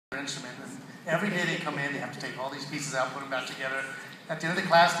instrument. And every day they come in, they have to take all these pieces out, put them back together. At the end of the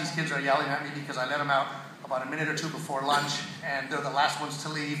class, these kids are yelling at me because I let them out about a minute or two before lunch, and they're the last ones to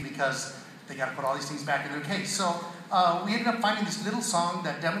leave because they got to put all these things back in their case. So we ended up finding this little song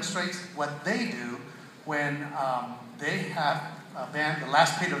that demonstrates what they do when they have a band, the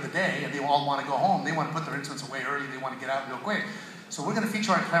last period of the day, and they all want to go home. They want to put their instruments away early. They want to get out real quick. So we're going to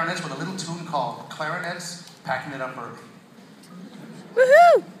feature our clarinets with a little tune called Clarinets Packing It Up Early.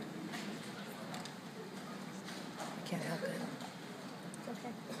 Woohoo! I can't help it. It's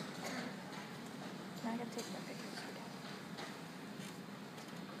okay. Now I gotta take my pictures.